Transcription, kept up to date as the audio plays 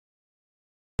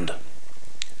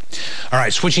All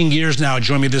right, switching gears now.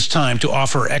 Join me this time to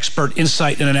offer expert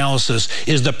insight and analysis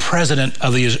is the president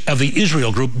of the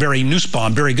Israel Group, Barry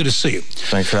Nussbaum. Barry, good to see you.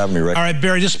 Thanks for having me, Rick. All right,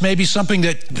 Barry, this may be something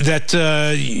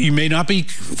that you may not be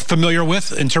familiar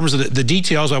with in terms of the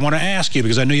details. I want to ask you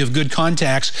because I know you have good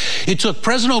contacts. It took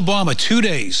President Obama 2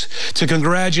 days to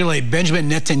congratulate Benjamin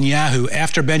Netanyahu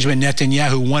after Benjamin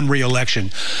Netanyahu won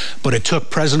re-election, but it took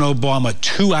President Obama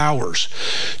 2 hours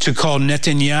to call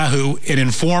Netanyahu and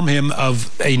inform him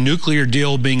of a nuclear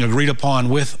deal being agreed upon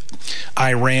with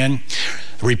Iran.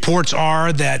 Reports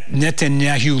are that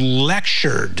Netanyahu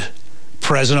lectured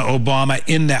President Obama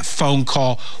in that phone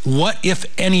call. What, if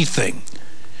anything,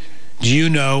 do you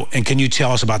know, and can you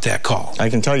tell us about that call?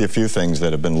 I can tell you a few things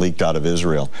that have been leaked out of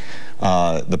Israel.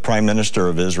 The Prime Minister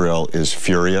of Israel is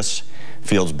furious,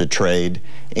 feels betrayed,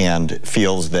 and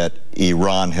feels that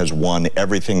Iran has won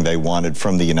everything they wanted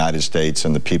from the United States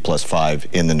and the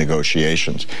P+5 in the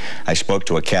negotiations. I spoke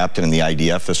to a captain in the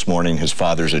IDF this morning. His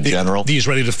father's a general. The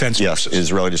Israeli Defense Force. Yes,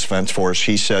 Israeli Defense Force.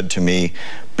 He said to me,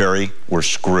 Barry, we're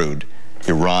screwed.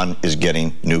 Iran is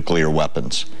getting nuclear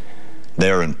weapons.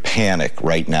 They're in panic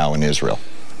right now in Israel.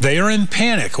 They are in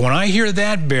panic. When I hear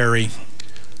that, Barry,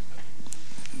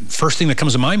 first thing that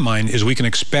comes to my mind is we can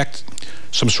expect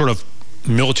some sort of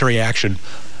military action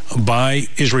by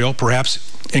Israel,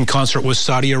 perhaps in concert with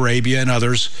Saudi Arabia and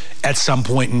others at some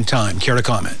point in time. Care to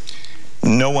comment?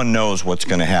 No one knows what's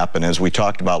going to happen. As we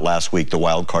talked about last week, the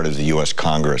wild card is the U.S.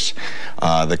 Congress.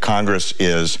 The Congress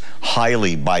is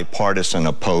highly bipartisan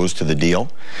opposed to the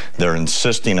deal. They're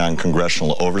insisting on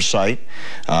congressional oversight.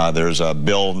 There's a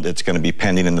bill that's going to be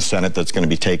pending in the Senate that's going to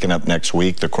be taken up next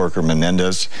week, the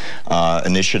Corker-Menendez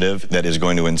initiative, that is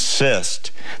going to insist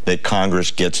that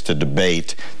Congress gets to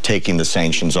debate taking the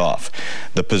sanctions off.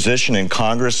 The position in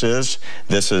Congress is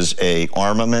this is an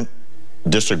armament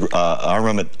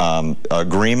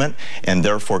agreement, and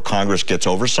therefore Congress gets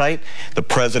oversight. The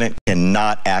president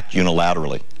cannot act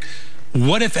unilaterally.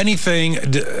 What, if anything,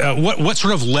 what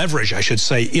sort of leverage, I should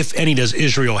say, if any, does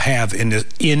Israel have in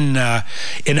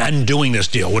undoing this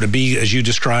deal? Would it be as you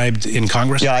described in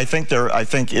Congress? Yeah, I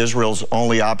think Israel's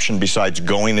only option besides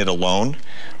going it alone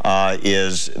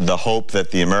is the hope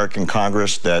that the American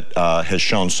Congress that has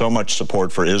shown so much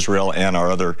support for Israel and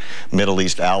our other Middle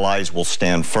East allies will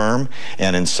stand firm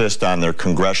and insist on their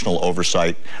congressional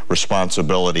oversight,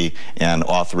 responsibility, and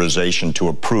authorization to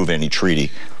approve any treaty.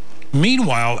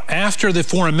 Meanwhile, after the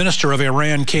foreign minister of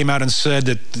Iran came out and said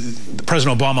that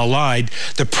President Obama lied,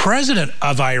 the president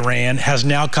of Iran has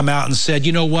now come out and said,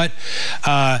 you know what,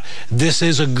 this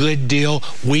is a good deal.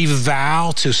 We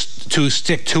vow to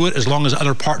stick to it as long as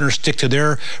other partners stick to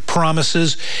their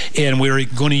promises, and we're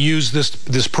going to use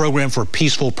this program for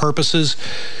peaceful purposes.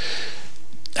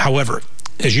 However,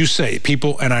 as you say,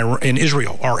 people in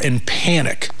Israel are in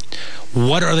panic.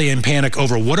 What are they in panic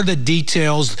over? What are the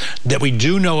details that we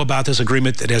do know about this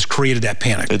agreement that has created that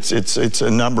panic? It's a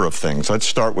number of things. Let's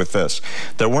start with this.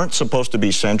 There weren't supposed to be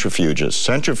centrifuges.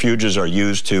 Centrifuges are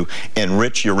used to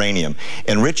enrich uranium.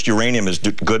 Enriched uranium is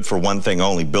good for one thing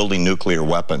only, building nuclear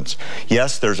weapons.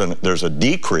 Yes, there's a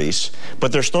decrease,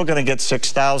 but they're still going to get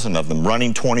 6,000 of them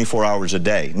running 24 hours a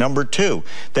day. Number two,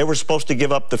 they were supposed to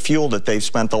give up the fuel that they've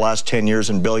spent the last 10 years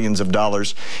and billions of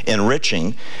dollars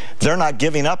enriching. They're not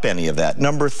giving up any of that.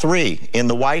 Number three, in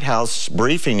the White House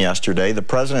briefing yesterday, the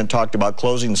president talked about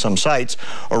closing some sites.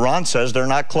 Iran says they're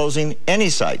not closing any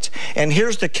sites. And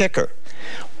here's the kicker.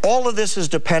 All of this is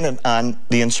dependent on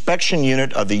the inspection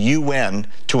unit of the UN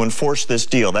to enforce this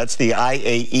deal. That's the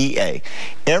IAEA.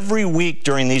 Every week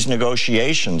during these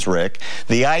negotiations, Rick,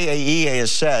 the IAEA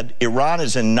has said Iran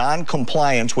is in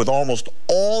non-compliance with almost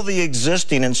all the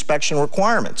existing inspection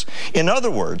requirements. In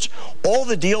other words, all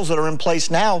the deals that are in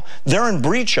place now, they're in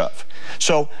breach of.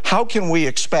 So how can we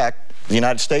expect, the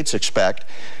United States expect,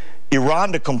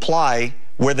 Iran to comply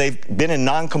where they've been in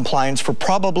non-compliance for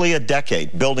probably a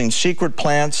decade, building secret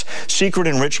plants, secret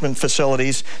enrichment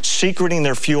facilities, secreting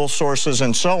their fuel sources,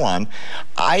 and so on?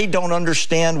 I don't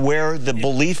understand where the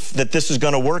belief that this is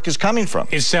going to work is coming from.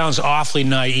 It sounds awfully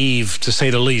naive, to say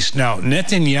the least. Now,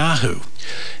 Netanyahu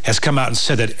has come out and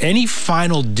said that any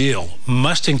final deal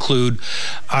must include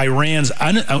Iran's,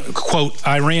 quote,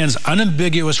 Iran's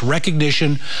unambiguous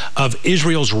recognition of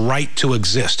Israel's right to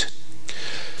exist.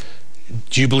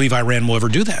 Do you believe Iran will ever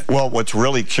do that? Well, what's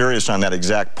really curious on that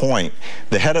exact point,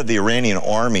 the head of the Iranian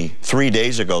army 3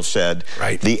 days ago said,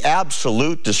 the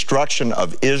absolute destruction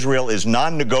of Israel is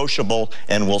non-negotiable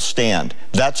and will stand.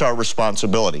 That's our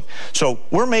responsibility. So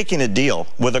we're making a deal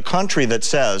with a country that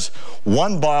says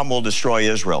one bomb will destroy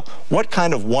Israel. What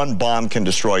kind of one bomb can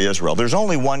destroy Israel? There's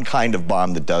only one kind of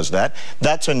bomb that does that.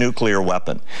 That's a nuclear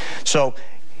weapon. So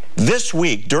This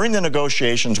week, during the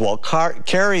negotiations, while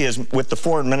Kerry is with the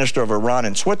foreign minister of Iran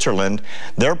in Switzerland,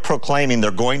 they're proclaiming they're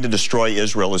going to destroy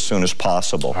Israel as soon as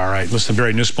possible. All right, listen,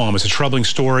 Barry Nussbaum, it's a troubling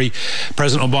story.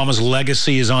 President Obama's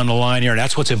legacy is on the line here.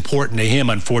 That's what's important to him,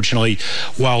 unfortunately,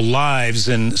 while lives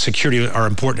and security are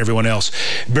important to everyone else.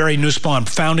 Barry Nussbaum,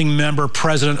 founding member,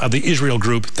 president of the Israel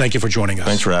Group, thank you for joining us.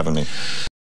 Thanks for having me.